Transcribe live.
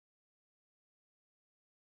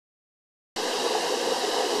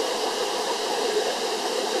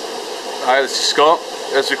Hi, this is Scott.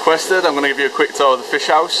 As requested, I'm going to give you a quick tour of the fish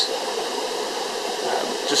house.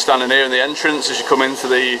 Just standing here in the entrance as you come into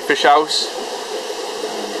the fish house.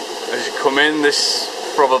 As you come in, this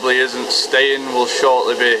probably isn't staying. We'll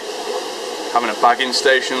shortly be having a bagging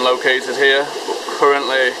station located here, but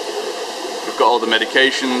currently we've got all the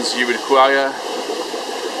medications you require.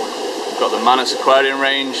 We've got the Manus Aquarium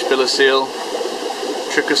range, Bilasil,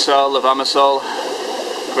 Tricosol, Levamisol,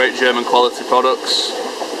 great German quality products,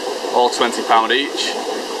 all £20 each.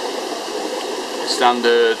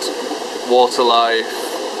 Standard Waterlife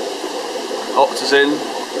Optazin,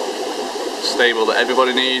 stable that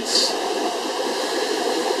everybody needs.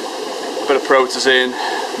 A bit of Protazin,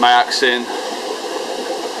 Myaxin,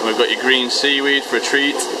 and we've got your green seaweed for a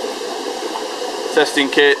treat. Testing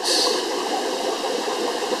kits,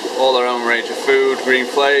 all our own range of food, green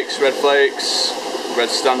flakes, red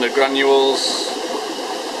standard granules,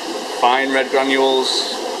 fine red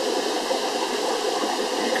granules,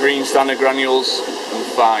 green standard granules and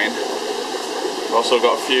fine. We've also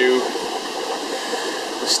got a few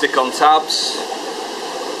stick-on tabs,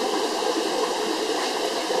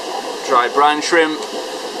 dried brine shrimp,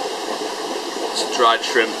 dried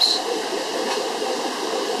shrimps,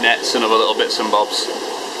 nets and other little bits and bobs.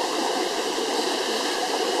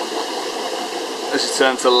 As you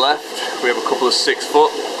turn to the left, we have a couple of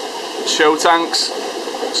 6-foot show tanks.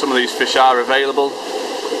 Some of these fish are available,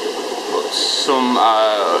 but some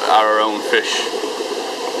are our own fish.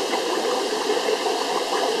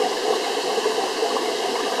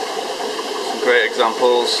 Some great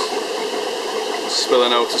examples.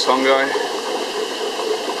 Spilenotus hongi.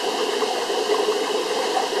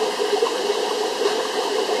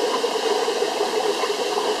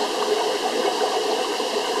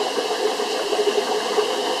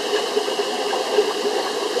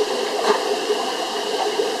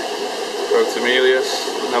 Protomelius,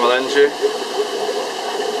 Namelengi,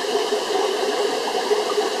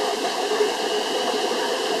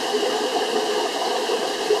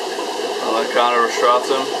 Alencana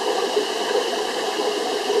rostratum,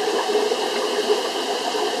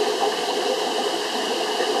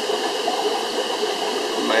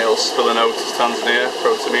 male Spilenotus Tanzania,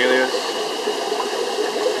 Protomelius.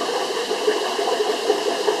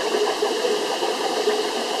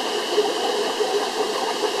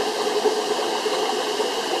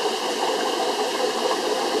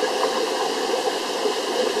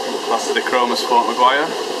 Plastidichroma Sport Maguire.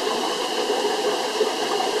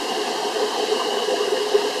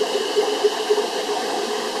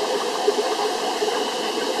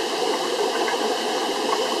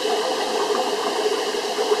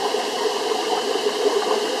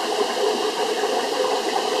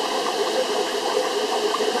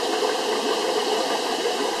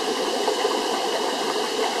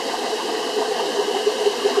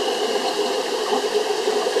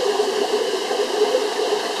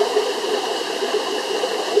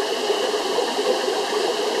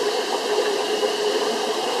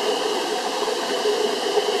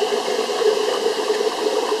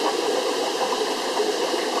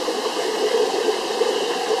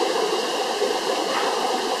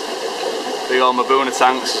 Big old Mabuna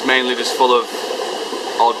tanks is mainly just full of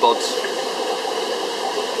odd bods.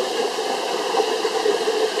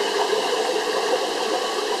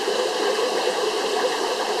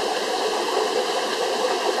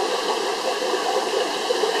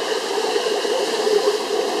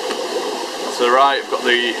 To the right, we've got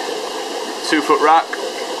the 2-foot rack.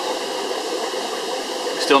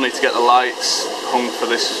 We still need to get the lights hung for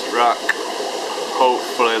this rack.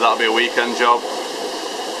 Hopefully that'll be a weekend job.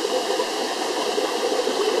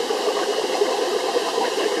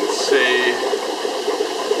 See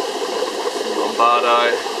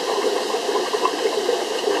Lombardi,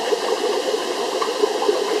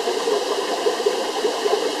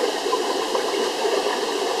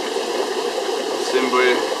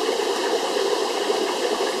 Simbui,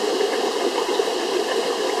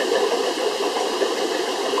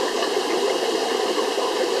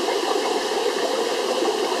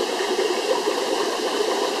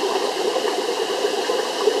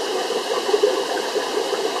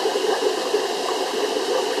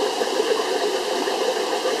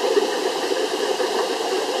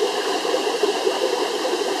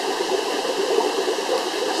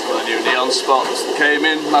 neon spots that came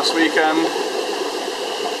in last weekend.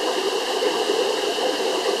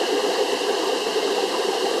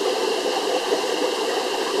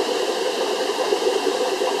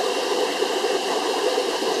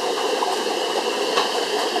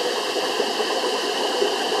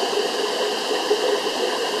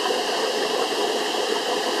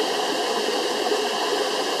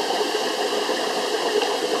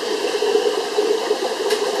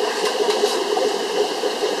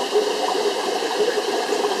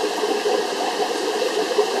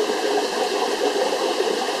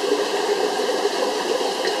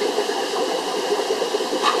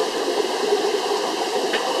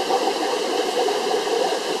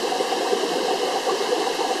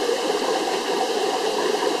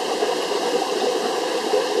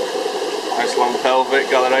 Long pelvic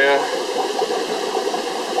Galleria.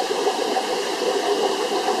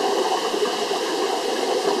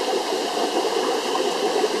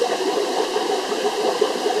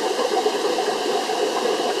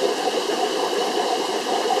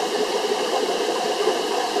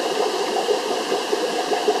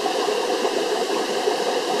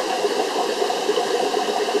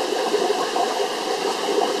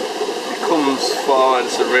 Comes forward,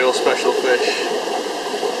 it's a real special fish.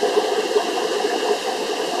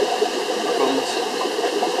 Comes.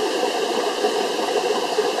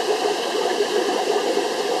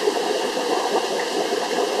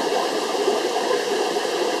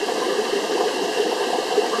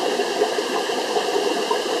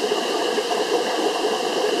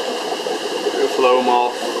 Beautiful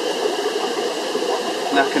Omorph.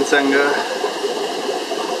 Nakantenga.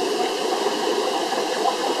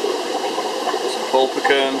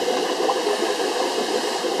 Pulpicern,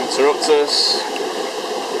 Interruptus,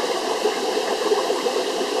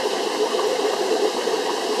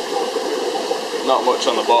 not much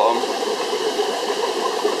on the bottom.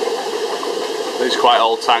 These are quite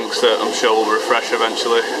old tanks that I'm sure will refresh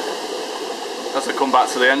eventually. As I come back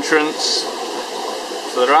to the entrance,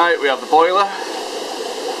 to the right we have the boiler,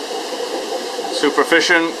 super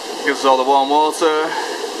efficient, gives us all the warm water.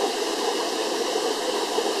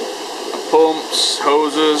 Pumps,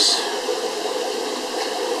 hoses.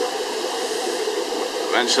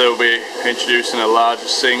 Eventually we'll be introducing a larger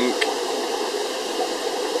sink.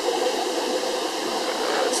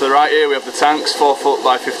 To the right here we have the tanks, 4 foot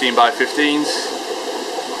by 15 by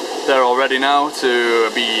 15s. They're all ready now to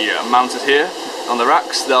be mounted here on the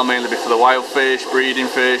racks. They'll mainly be for the wild fish, breeding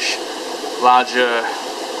fish, larger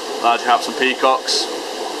haps and peacocks.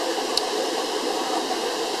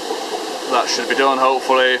 That should be done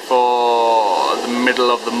hopefully for the middle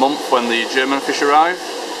of the month when the German fish arrive.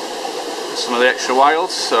 Some of the extra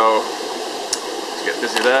wilds, so let's get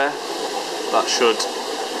busy there. That should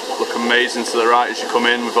look amazing to the right as you come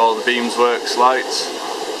in with all the beams, works, lights.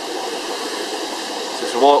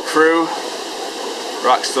 Just walk through,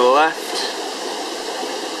 racks to the left.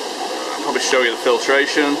 I'll probably show you the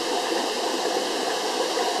filtration.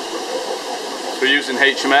 So we're using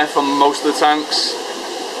HMF on most of the tanks.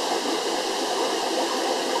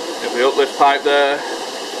 The uplift pipe there,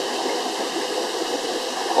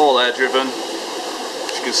 all air driven.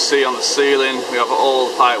 As you can see on the ceiling, we have all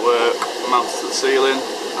the pipe work mounted to the ceiling,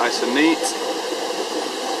 nice and neat.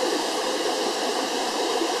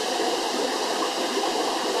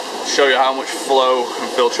 I'll show you how much flow and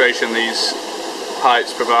filtration these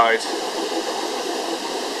pipes provide.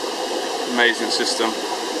 Amazing system.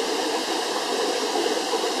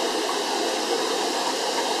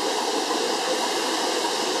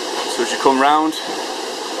 So as you come round,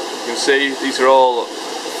 you can see these are all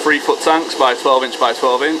 3 foot tanks by 12 inch by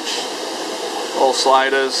 12 inch, all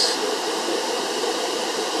sliders.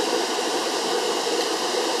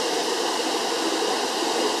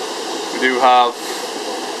 We do have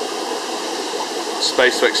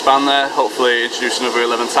space to expand there, hopefully introduce another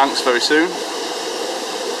 11 tanks very soon.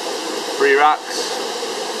 3 racks.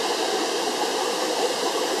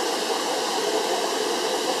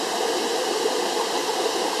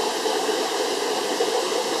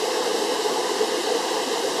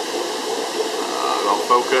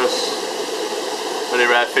 Focus. Very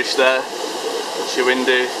rare fish there.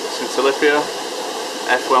 Chewindi Centilipia,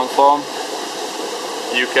 F1 form,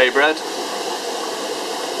 UK bred.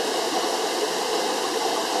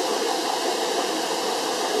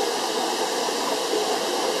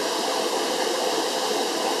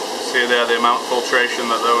 See there the amount of filtration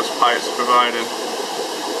that those pipes are providing.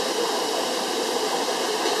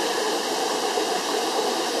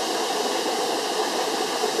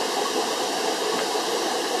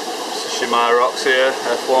 Shimai rocks here,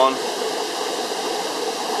 F1.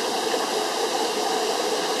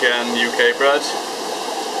 Again, UK bred.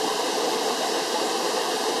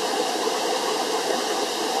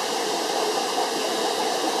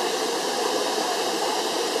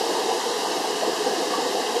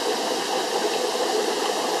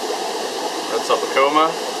 Red top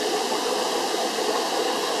Tacoma.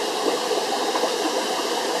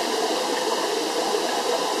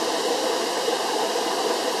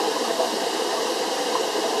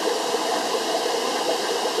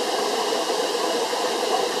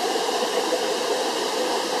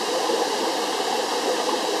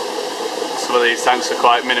 Some of these tanks are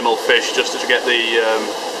quite minimal fish just to get the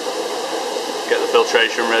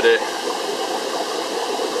filtration ready.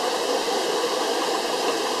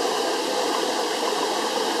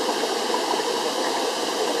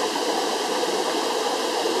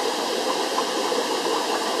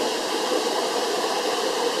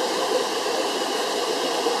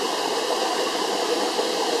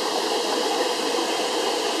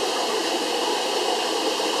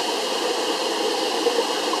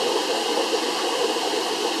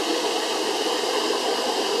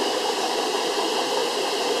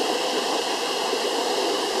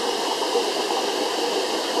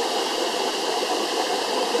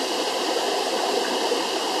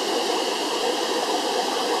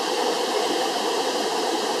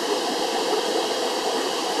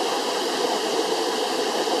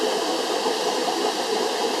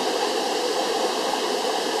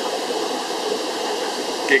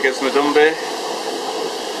 Gigas Madumbi,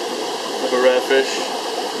 another rare fish.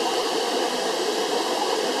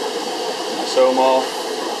 Somorph.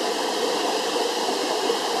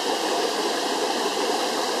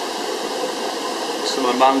 Some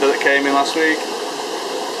of the Manda that came in last week.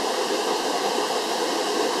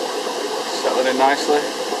 Settling in nicely.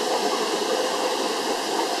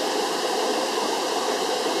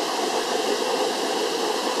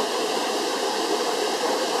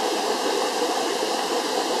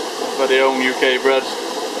 Very own UK bred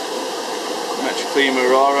Metroclima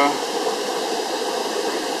Aurora.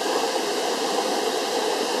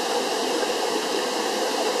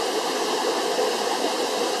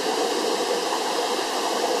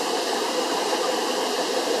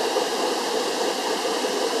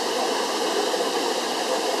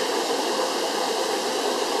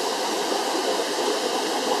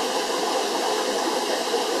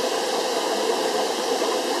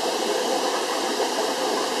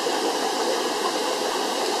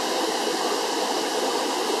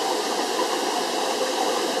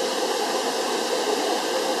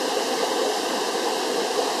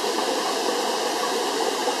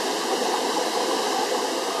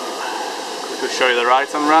 Just show you the right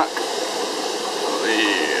hand rack. The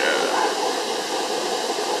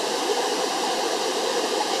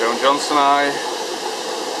Joan Johnson eye.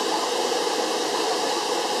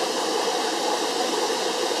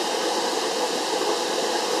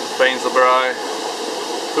 Bainslebri,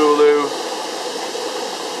 Hulu.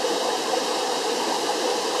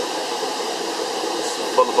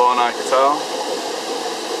 Butterborn Iketel.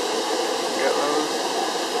 Get those.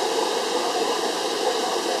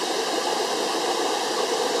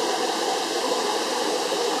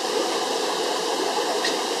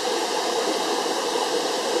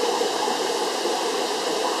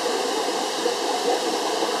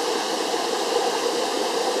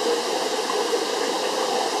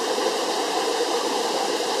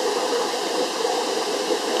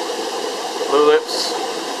 Blue lips.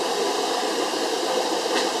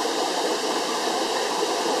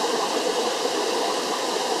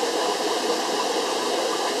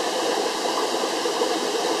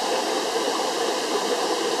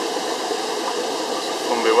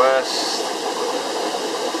 Columbia West,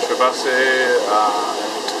 Travassi, and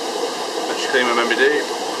Metroclima Memby Deep.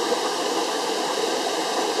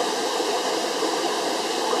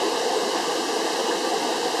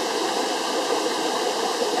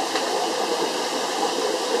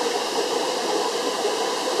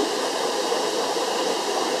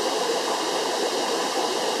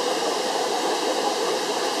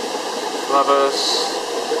 Flavus,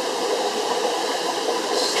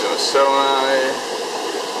 Stoneye,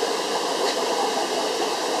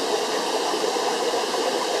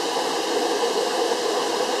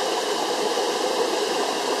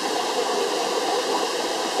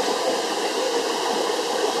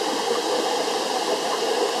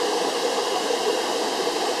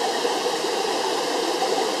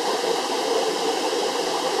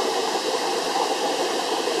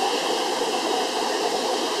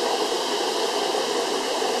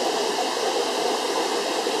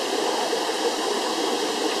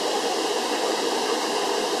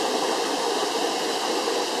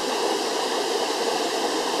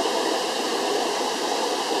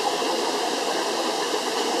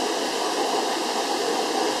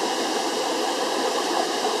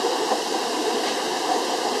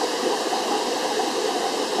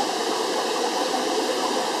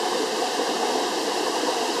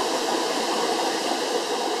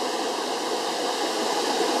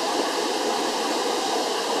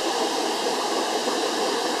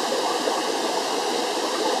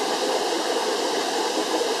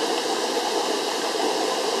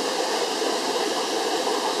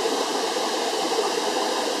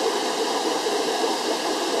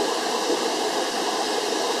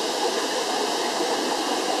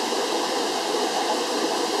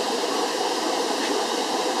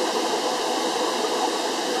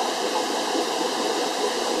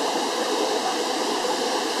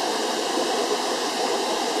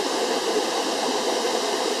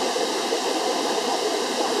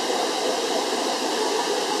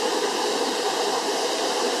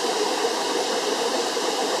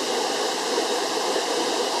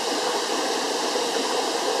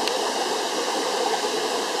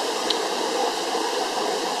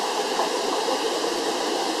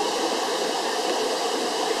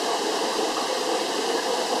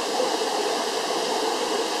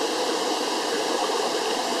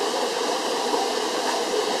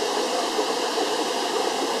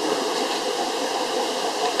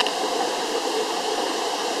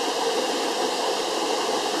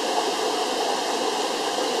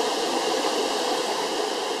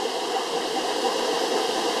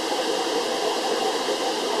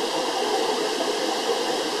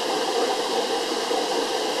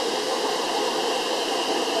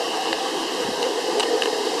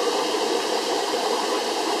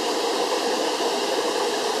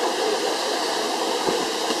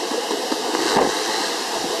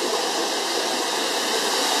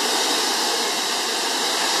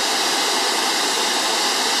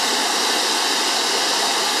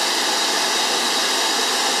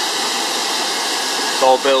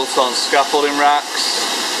 built on scaffolding racks,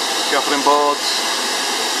 scaffolding boards.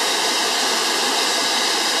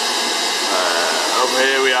 Over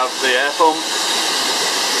here we have the air pump,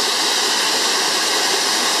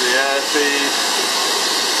 the air feed.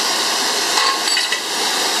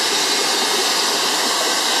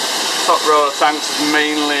 Top row of tanks is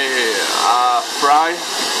mainly fry.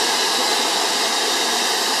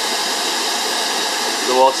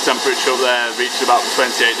 The water temperature up there reaches about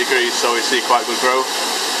 28 degrees, so we see quite good growth.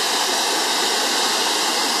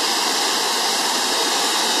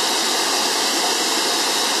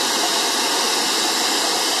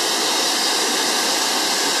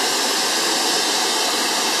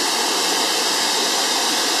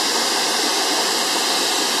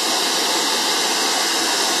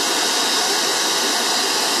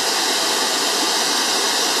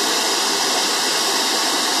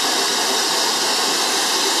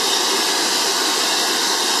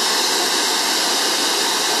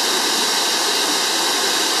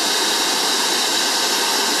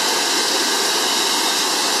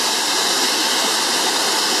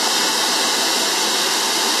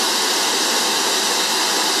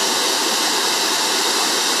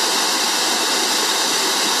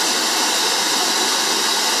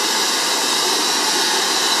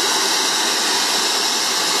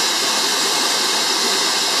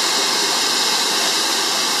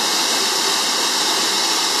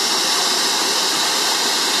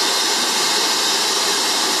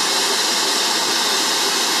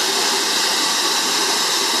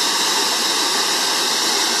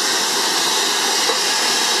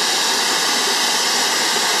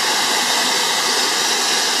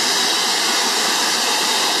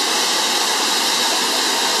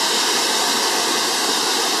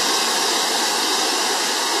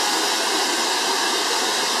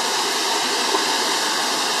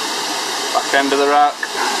 Back end of the rack.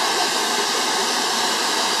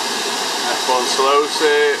 F1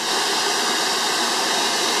 Solosi,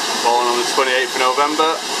 born on the 28th of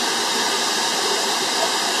November.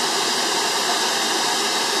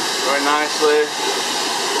 Very nicely.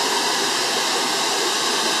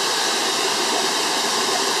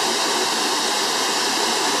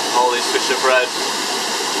 All these fish are bred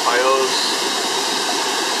by us.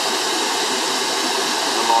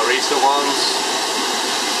 The more recent ones.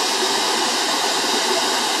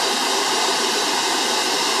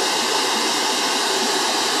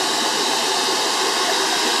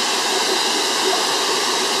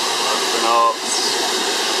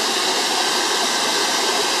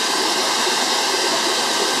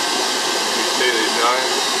 See these guys.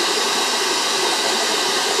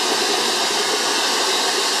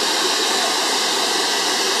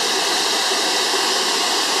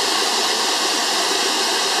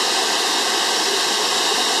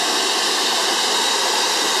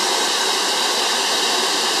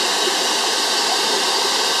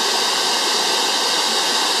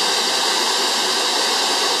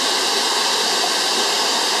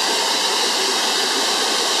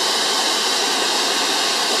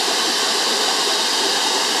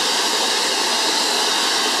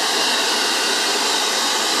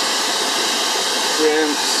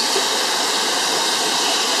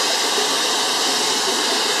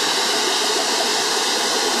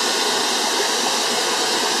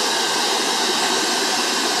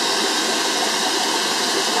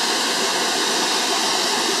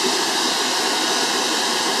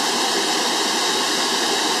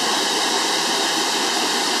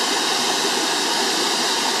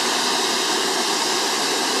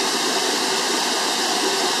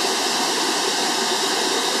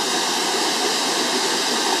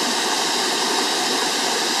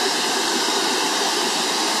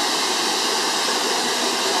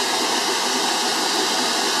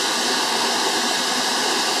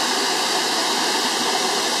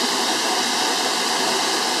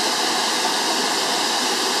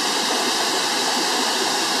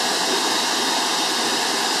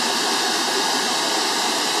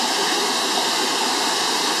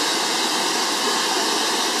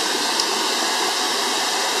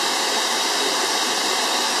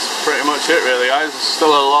 Pretty much it really, guys. There's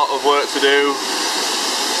still a lot of work to do.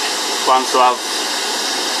 Plan to have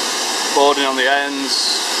boarding on the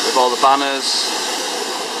ends with all the banners.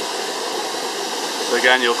 So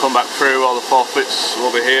again, you'll come back through, all the forfeits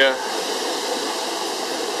will be here.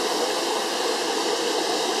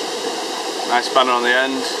 Nice banner on the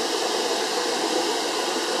end.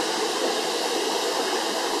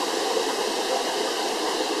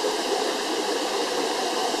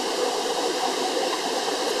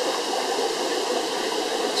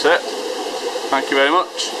 That's it. Thank you very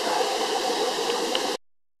much.